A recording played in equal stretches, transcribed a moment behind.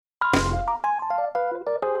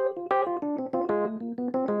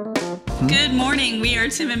Good morning. We are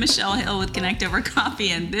Tim and Michelle Hill with Connect Over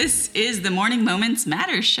Coffee, and this is the Morning Moments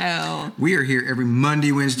Matter show. We are here every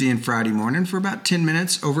Monday, Wednesday, and Friday morning for about 10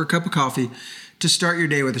 minutes over a cup of coffee to start your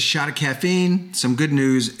day with a shot of caffeine, some good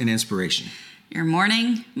news, and inspiration. Your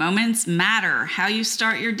morning moments matter. How you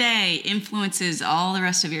start your day influences all the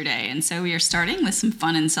rest of your day. And so we are starting with some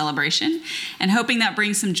fun and celebration and hoping that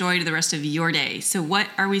brings some joy to the rest of your day. So what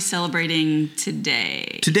are we celebrating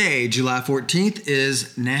today? Today, July 14th,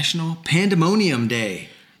 is National Pandemonium Day.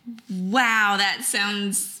 Wow, that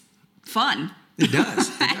sounds fun. It does.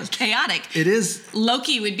 It does. Chaotic. It is.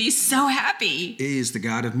 Loki would be so happy. He is the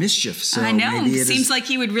god of mischief. So I know. maybe It seems like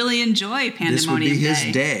he would really enjoy Pandemonium Day. This would be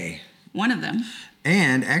his day. One of them.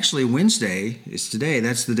 And actually, Wednesday is today.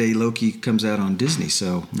 That's the day Loki comes out on Disney.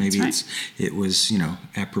 So maybe it was,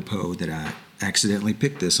 apropos that I accidentally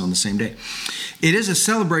picked this on the same day. It is a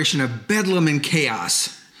celebration of bedlam and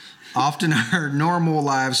chaos. Often our normal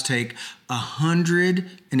lives take a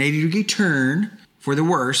 180-degree turn for the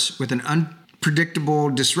worse with an unpredictable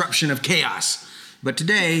disruption of chaos. But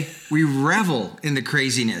today, we revel in the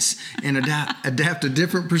craziness and adapt a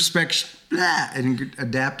different perspective. And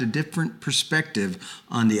adapt a different perspective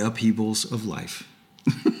on the upheavals of life.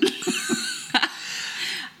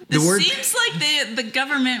 Seems like the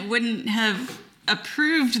government wouldn't have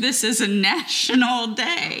approved this as a national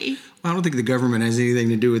day. I don't think the government has anything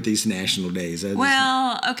to do with these national days. It's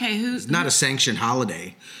not a sanctioned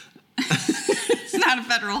holiday. It's not a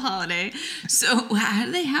federal holiday. So how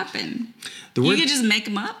do they happen? You could just make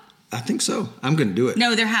them up? I think so. I'm going to do it.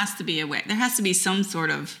 No, there has to be a way. There has to be some sort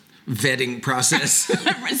of vetting process.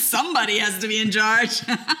 Somebody has to be in charge.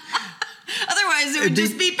 Otherwise, it would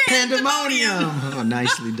just be pandemonium. Oh,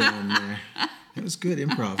 nicely done there. That was good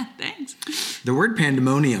improv. Thanks. The word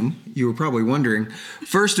pandemonium, you were probably wondering,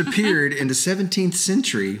 first appeared in the 17th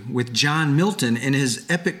century with John Milton in his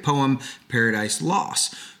epic poem Paradise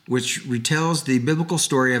Lost, which retells the biblical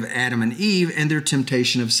story of Adam and Eve and their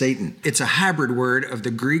temptation of Satan. It's a hybrid word of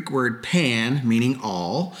the Greek word pan, meaning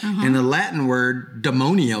all, and the Latin word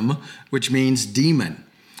demonium, which means demon.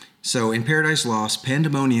 So in Paradise Lost,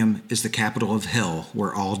 Pandemonium is the capital of hell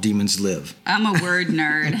where all demons live. I'm a word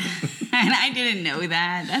nerd, and I didn't know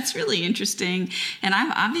that. That's really interesting. And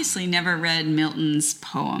I've obviously never read Milton's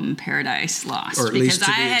poem Paradise Lost, or at because least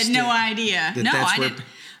I had no idea. I didn't.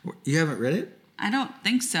 You haven't read it? I don't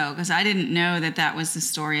think so, because I didn't know that was the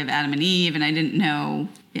story of Adam and Eve, and I didn't know,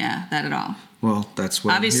 that at all. Well, that's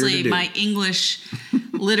what obviously I'm here to do. My English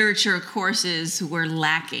literature courses were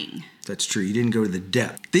lacking. That's true. You didn't go to the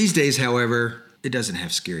depth. These days, however, it doesn't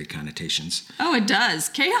have scary connotations. Oh, it does.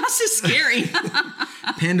 Chaos is scary.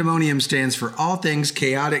 Pandemonium stands for all things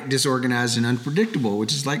chaotic, disorganized, and unpredictable,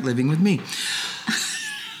 which is like living with me.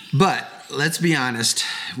 But let's be honest.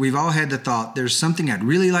 We've all had the thought, there's something I'd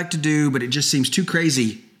really like to do, but it just seems too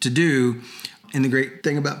crazy to do. And the great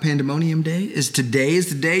thing about Pandemonium Day is today is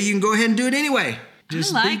the day you can go ahead and do it anyway.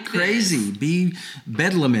 Just be crazy. Be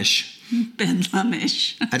bedlamish.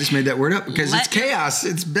 Bedlamish. I just made that word up because it's chaos.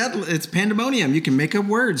 It's pandemonium. You can make up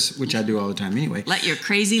words, which I do all the time anyway. Let your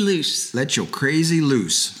crazy loose. Let your crazy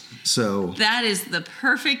loose. So that is the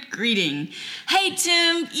perfect greeting. Hey,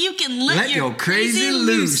 Tim, you can let your crazy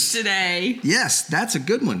loose today. Yes, that's a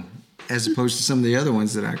good one, as opposed to some of the other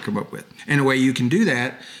ones that I come up with. And a way you can do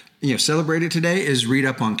that, celebrate it today, is read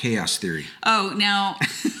up on chaos theory. Oh, now,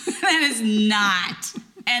 that is not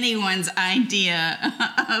anyone's idea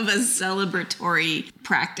of a celebratory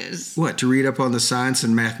practice. What, to read up on the science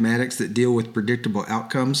and mathematics that deal with predictable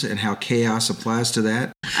outcomes and how chaos applies to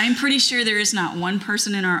that? I'm pretty sure there is not one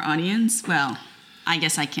person in our audience. Well, I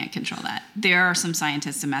guess I can't control that. There are some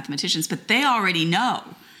scientists and mathematicians, but they already know.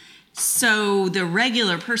 So the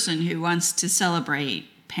regular person who wants to celebrate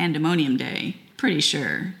Pandemonium Day, pretty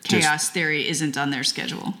sure chaos theory isn't on their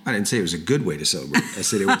schedule. I didn't say it was a good way to celebrate. I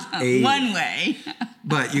said it was one way.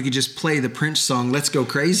 But you could just play the Prince song, Let's Go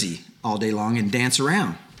Crazy, all day long and dance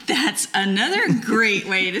around. That's another great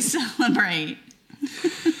way to celebrate.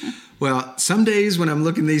 Well, some days when I'm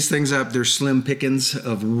looking these things up, there's slim pickings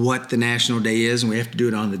of what the national day is, and we have to do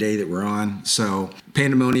it on the day that we're on. So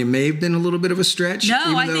Pandemonium may have been a little bit of a stretch.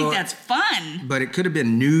 No, I think that's fun. But it could have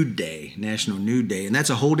been Nude Day, National Nude Day, and that's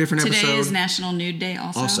a whole different episode. Today is National Nude Day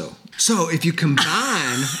also. So if you combine,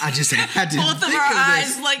 I just had to both of our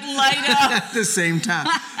eyes light up at the same time.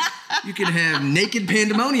 You could have Naked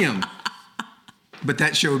Pandemonium. But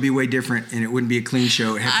that show would be way different, and it wouldn't be a clean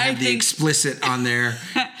show. It had to have the explicit on there,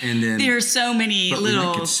 and then there are so many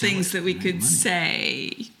little things that we could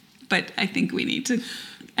say, but I think we need to.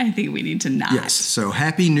 Not. Yes. So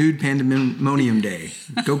happy Nude Pandemonium Day.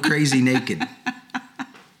 Go crazy naked.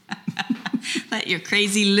 Let your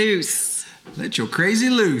crazy loose. Let your crazy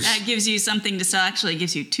loose. That gives you something to actually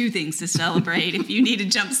gives you two things to celebrate if you need a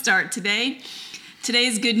jump start today.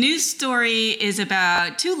 Today's good news story is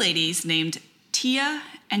about two ladies named Tia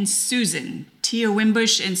and Susan. Tia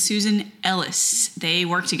Wimbush and Susan Ellis. They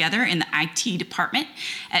work together in the IT department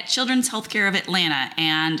at Children's Healthcare of Atlanta.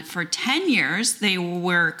 And for 10 years, they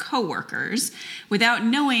were co-workers without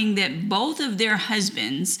knowing that both of their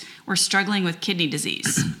husbands were struggling with kidney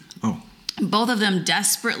disease. Oh. Both of them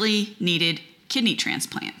desperately needed kidney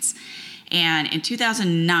transplants. And in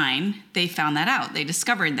 2009, they found that out. They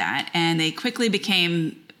discovered that, and they quickly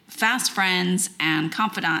became fast friends and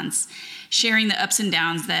confidants, sharing the ups and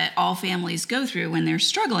downs that all families go through when they're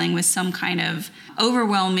struggling with some kind of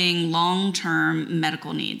overwhelming long-term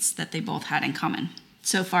medical needs that they both had in common.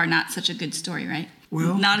 So far, not such a good story, right?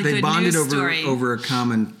 Well, not a they good bonded news story. over a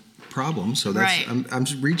common problem, so that's Right. I'm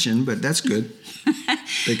just reaching, but that's good.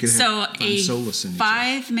 They could find solace in each other.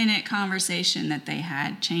 5-minute conversation that they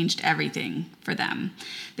had changed everything for them.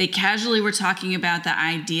 They casually were talking about the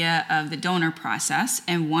idea of the donor process,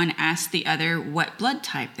 and one asked the other what blood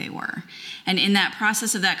type they were. And in that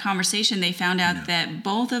process of that conversation, they found out that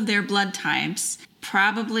both of their blood types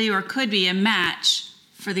probably or could be a match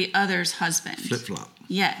for the other's husband. Flip-flop.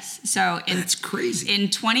 Yes. So That's crazy. In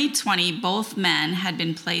 2020, both men had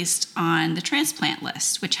been placed on the transplant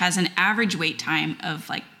list, which has an average wait time of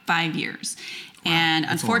like 5 years. Wow, and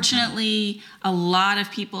that's a long time. unfortunately, a lot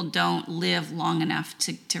of people don't live long enough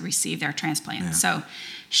to receive their transplant. Yeah. So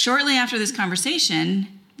shortly after this conversation,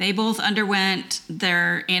 they both underwent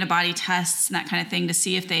their antibody tests and that kind of thing to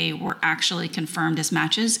see if they were actually confirmed as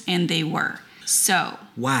matches, and they were. So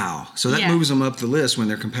Wow. So that Yeah. moves them up the list when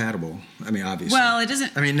they're compatible. I mean, obviously. Well, it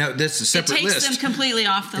doesn't. I mean, no, that's a It separate takes list. them completely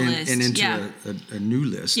off the list. And into Yeah. a new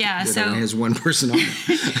list Yeah, that so- only has one person on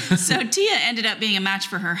it. So Tia ended up being a match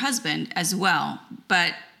for her husband as well,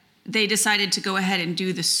 but they decided to go ahead and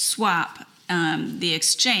do the swap, the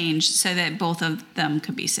exchange, so that both of them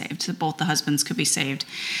could be saved, so both the husbands could be saved,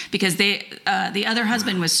 because the other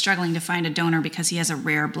husband was struggling to find a donor because he has a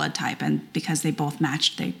rare blood type, and because they both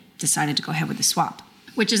matched, they decided to go ahead with the swap,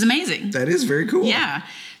 which is amazing. That is very cool. Yeah.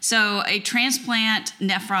 So a transplant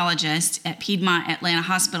nephrologist at Piedmont Atlanta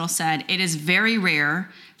Hospital said it is very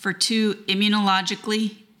rare for two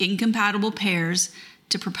immunologically incompatible pairs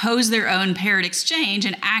to propose their own paired exchange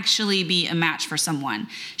and actually be a match for someone.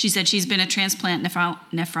 She said she's been a transplant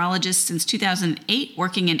nephrologist since 2008,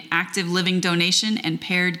 working in active living donation and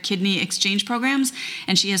paired kidney exchange programs,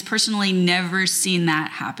 and she has personally never seen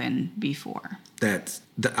that happen before. That's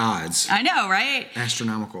the odds. I know, right?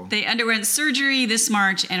 Astronomical. They underwent surgery this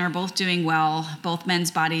March and are both doing well. Both men's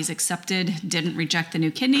bodies accepted, didn't reject the new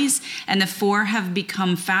kidneys, and the four have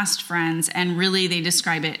become fast friends, and really they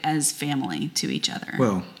describe it as family to each other.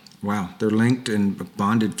 Well, wow. They're linked and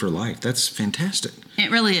bonded for life. That's fantastic. It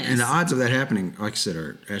really is. And the odds of that happening, like I said,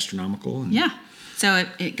 are astronomical. And, Yeah. So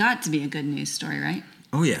it got to be a good news story, right?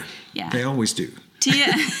 Oh, yeah. Yeah. They always do.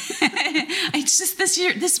 Tia, it's just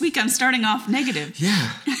this week I'm starting off negative.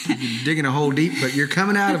 Yeah. You're digging a hole deep, but you're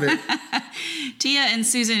coming out of it. Tia and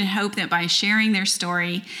Susan hope that by sharing their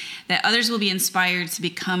story, that others will be inspired to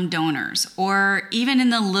become donors, or even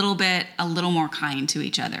in the little bit, a little more kind to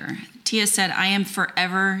each other. Tia said, "I am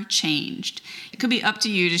forever changed." It could be up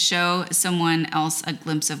to you to show someone else a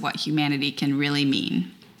glimpse of what humanity can really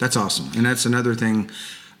mean. That's awesome. And that's another thing,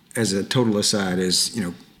 as a total aside, is,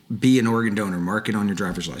 be an organ donor. Mark it on your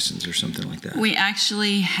driver's license or something like that. We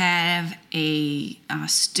actually have a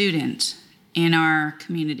student in our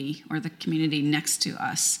community, or the community next to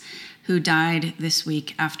us, who died this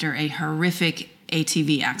week after a horrific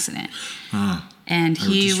ATV accident. And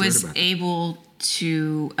he just read was about that. able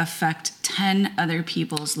to affect 10 other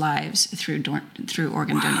people's lives through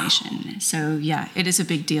organ donation. So yeah, it is a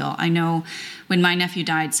big deal. I know when my nephew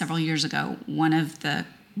died several years ago, one of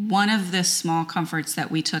the small comforts that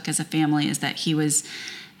we took as a family is that his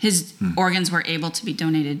organs were able to be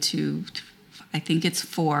donated to, I think it's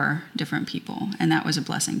 4 different people, and that was a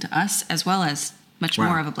blessing to us as well as much Wow.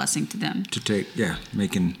 more of a blessing to them.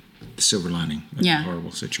 Making the silver lining of Yeah. a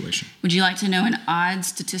horrible situation. Would you like to know an odd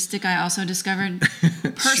statistic I also discovered?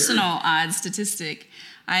 Personal odd statistic.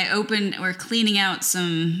 We're cleaning out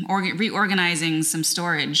reorganizing some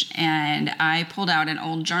storage, and I pulled out an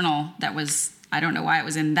old journal that was, I don't know why it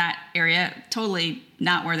was in that area, totally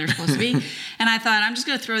not where they're supposed to be. And I thought, I'm just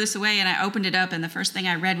going to throw this away. And I opened it up, and the first thing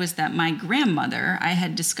I read was that my grandmother, I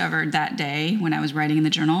had discovered that day when I was writing in the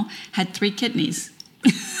journal, had 3 kidneys.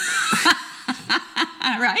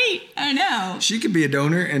 Right? I know. She could be a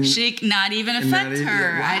donor, and She not even And affect not even-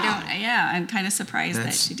 her. wow. I don't. Yeah, I'm kind of surprised that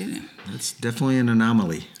That's- she didn't. that's definitely an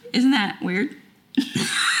anomaly. Isn't that weird?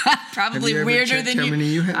 Probably ever weirder checked than how many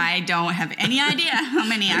you have? I don't have any idea how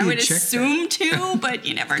many. I do you would check assume 2, but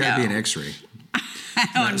you never know. Gotta be an X-ray. I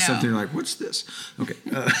don't know. Something you're like, what's this? Okay.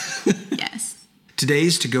 Yes.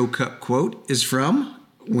 Today's to-go cup quote is from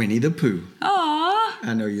Winnie the Pooh. Aw,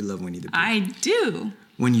 I know you love Winnie the Pooh. I do.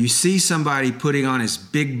 When you see somebody putting on his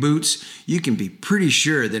big boots, you can be pretty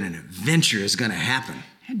sure that an adventure is going to happen.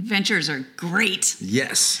 Adventures are great.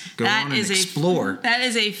 Yes. Go on and explore. That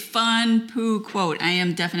is a fun Pooh quote. I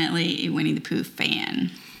am definitely a Winnie the Pooh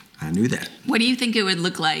fan. I knew that. What do you think it would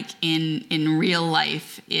look like in real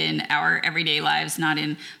life, in our everyday lives, not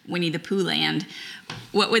in Winnie the Pooh land?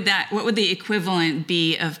 What would the equivalent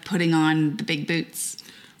be of putting on the big boots?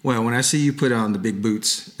 Well, when I see you put on the big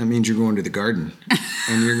boots, that means you're going to the garden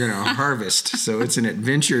and you're going to harvest. So it's an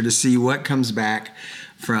adventure to see what comes back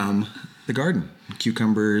from the garden.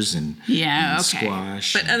 Cucumbers and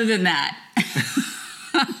squash. But other than that,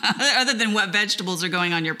 other than what vegetables are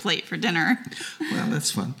going on your plate for dinner. Well,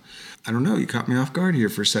 that's fun. I don't know. You caught me off guard here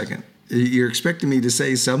for a second. You're expecting me to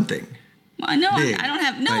say something. Well, no, big. I don't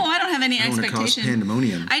have any I don't want to expectation. cause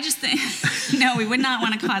pandemonium. I just think, no, we would not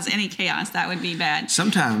want to cause any chaos. That would be bad.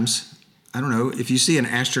 Sometimes, I don't know, if you see an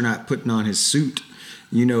astronaut putting on his suit,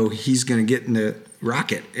 you know he's going to get in the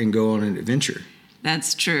rocket and go on an adventure.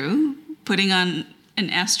 That's true. Putting on an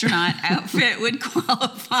astronaut outfit would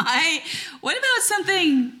qualify. What about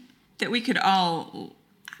something that we could all,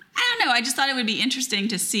 I don't know, I just thought it would be interesting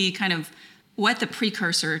to see kind of what the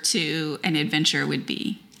precursor to an adventure would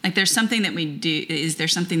be. Like, there's something that we do. Is there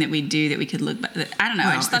something that we do that we could look back? I don't know.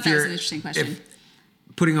 Well, I just thought that was an interesting question. If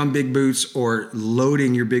putting on big boots or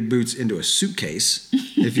loading your big boots into a suitcase,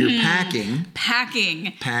 if you're packing,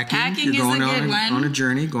 Packing you're is going a good one. on a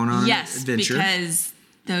journey, going on an adventure. Yes, because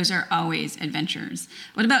those are always adventures.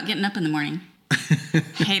 What about getting up in the morning?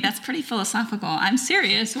 Hey, that's pretty philosophical. I'm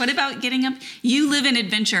serious. What about getting up? You live an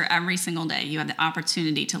adventure every single day. You have the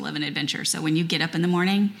opportunity to live an adventure. So when you get up in the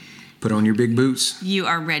morning, put on your big boots. You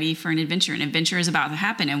are ready for an adventure. An adventure is about to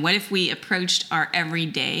happen. And what if we approached our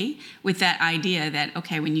everyday with that idea that,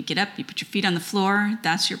 okay, when you get up, you put your feet on the floor,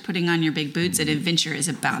 that's you're putting on your big boots, an adventure is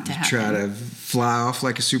about to happen. Try to fly off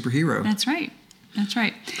like a superhero. That's right. That's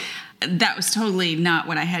right. That was totally not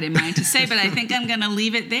what I had in mind to say, but I think I'm going to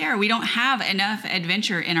leave it there. We don't have enough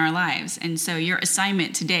adventure in our lives. And so your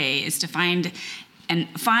assignment today is to find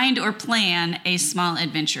or plan a small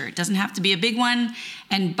adventure. It doesn't have to be a big one.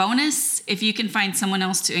 And bonus, if you can find someone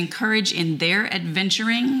else to encourage in their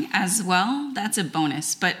adventuring as well, that's a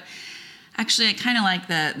bonus. But actually, I kind of like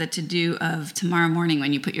the to-do of tomorrow morning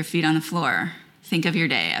when you put your feet on the floor. Think of your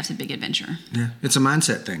day as a big adventure. Yeah, it's a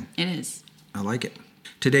mindset thing. It is. I like it.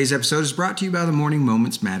 Today's episode is brought to you by the Morning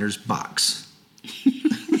Moments Matters box.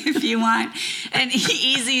 If you want an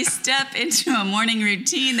easy step into a morning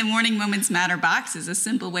routine, the Morning Moments Matter box is a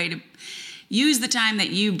simple way to use the time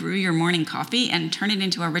that you brew your morning coffee and turn it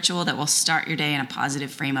into a ritual that will start your day in a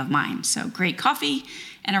positive frame of mind. So great coffee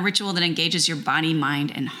and a ritual that engages your body,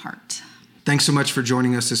 mind, and heart. Thanks so much for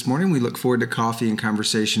joining us this morning. We look forward to coffee and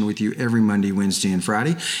conversation with you every Monday, Wednesday, and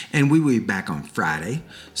Friday. And we will be back on Friday,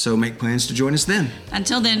 so make plans to join us then.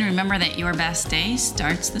 Until then, remember that your best day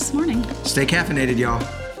starts this morning. Stay caffeinated, y'all.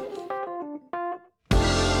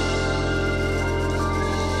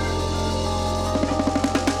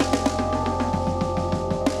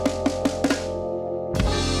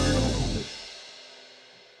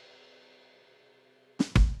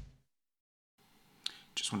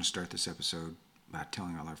 I want to start this episode by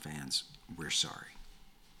telling all our fans we're sorry.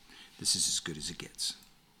 This is as good as it gets.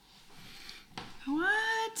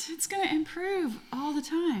 What? It's going to improve all the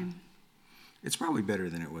time. It's probably better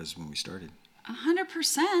than it was when we started.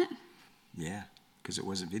 100%. Yeah, because it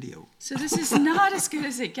wasn't video. So this is not as good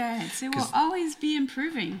as it gets. It will always be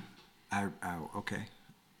improving. I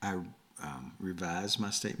revised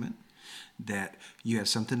my statement that you have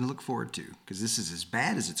something to look forward to, because this is as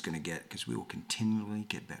bad as it's going to get, because we will continually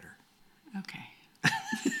get better. Okay.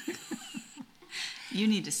 You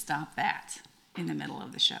need to stop that in the middle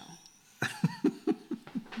of the show.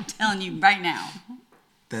 I'm telling you right now.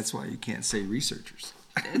 That's why you can't say researchers.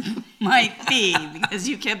 It might be, because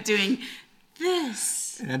you kept doing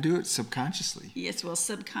this. And I do it subconsciously. Yes, well,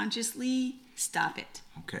 subconsciously, stop it.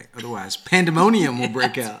 Okay, otherwise pandemonium will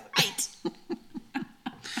break out. Right.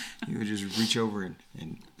 You would just reach over and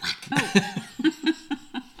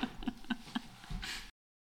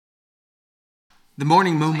The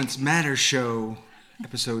Morning Moments Matter Show,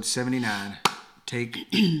 episode 79. Take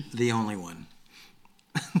the only one.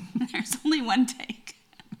 There's only one take.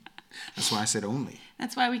 That's why I said only.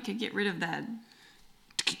 That's why we could get rid of that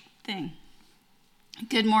thing.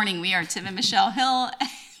 Good morning. We are Tim and Michelle Hill.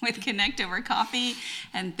 with Connect Over Coffee,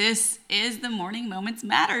 and this is the Morning Moments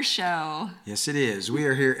Matter show. Yes, it is. We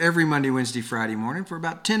are here every Monday, Wednesday, Friday morning for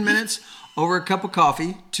about 10 minutes over a cup of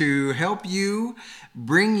coffee to help you,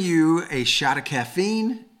 bring you a shot of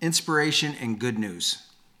caffeine, inspiration, and good news.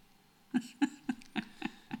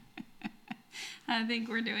 I think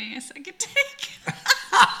we're doing a second take.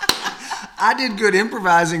 I did good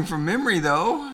improvising from memory, though.